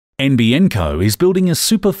NBN Co is building a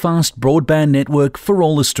super-fast broadband network for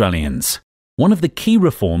all Australians. One of the key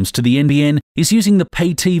reforms to the NBN is using the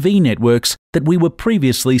pay TV networks that we were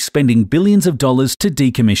previously spending billions of dollars to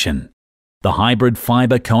decommission. The Hybrid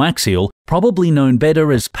Fibre Coaxial, probably known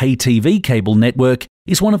better as pay TV cable network,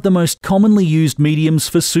 is one of the most commonly used mediums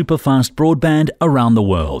for super-fast broadband around the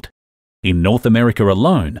world. In North America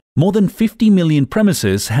alone, more than 50 million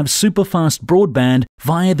premises have super-fast broadband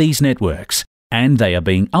via these networks, and they are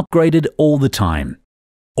being upgraded all the time.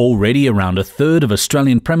 Already around a third of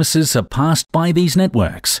Australian premises are passed by these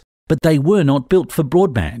networks, but they were not built for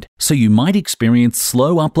broadband, so you might experience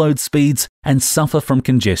slow upload speeds and suffer from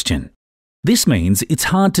congestion. This means it's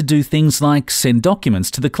hard to do things like send documents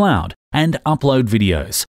to the cloud and upload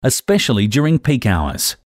videos, especially during peak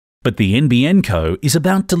hours. But the NBN Co is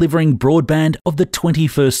about delivering broadband of the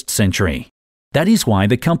 21st century. That is why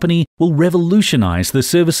the company will revolutionise the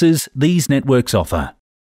services these networks offer.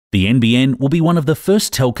 The NBN will be one of the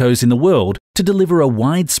first telcos in the world to deliver a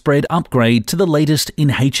widespread upgrade to the latest in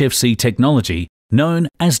HFC technology, known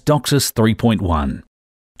as Docsis 3.1.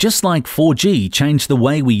 Just like 4G changed the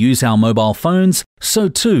way we use our mobile phones, so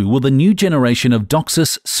too will the new generation of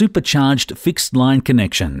Docsis supercharged fixed-line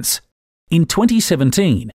connections. In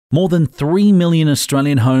 2017, more than 3 million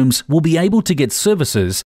Australian homes will be able to get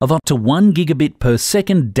services of up to 1 gigabit per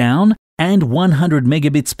second down and 100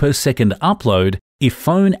 megabits per second upload if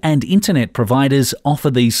phone and internet providers offer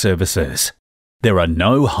these services. There are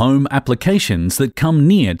no home applications that come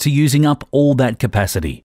near to using up all that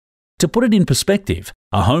capacity. To put it in perspective,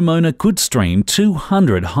 a homeowner could stream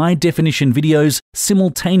 200 high-definition videos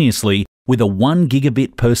simultaneously with a 1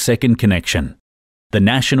 gigabit per second connection. The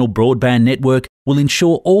National Broadband Network will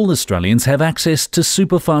ensure all Australians have access to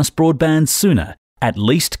super-fast broadband sooner, at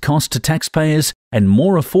least cost to taxpayers and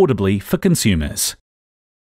more affordably for consumers.